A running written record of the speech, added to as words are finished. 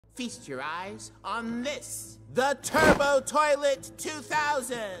Feast your eyes on this, the Turbo Toilet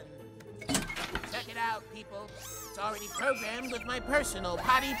 2000. Check it out, people. It's already programmed with my personal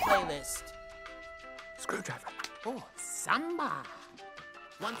potty playlist. Screwdriver. Oh, samba.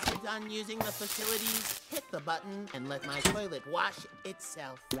 Once you're done using the facilities, hit the button and let my toilet wash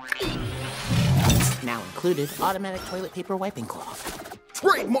itself. Now included, automatic toilet paper wiping cloth.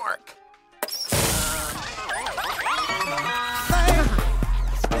 Trademark!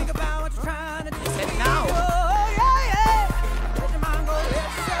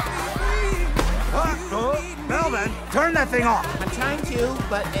 Well then, turn that thing off. I'm trying to,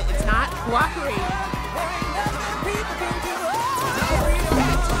 but it's not cooperating.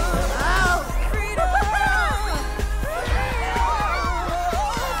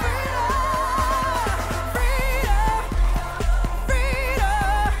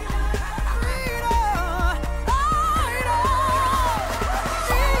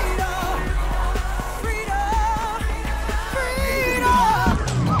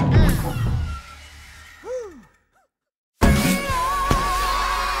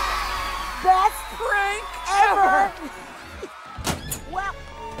 Well,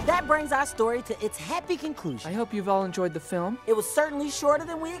 that brings our story to its happy conclusion. I hope you've all enjoyed the film. It was certainly shorter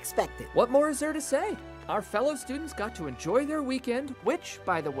than we expected. What more is there to say? Our fellow students got to enjoy their weekend, which,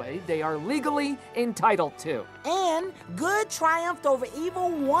 by the way, they are legally entitled to. And good triumphed over evil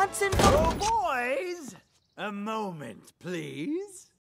once and for all. Boys, a moment, please.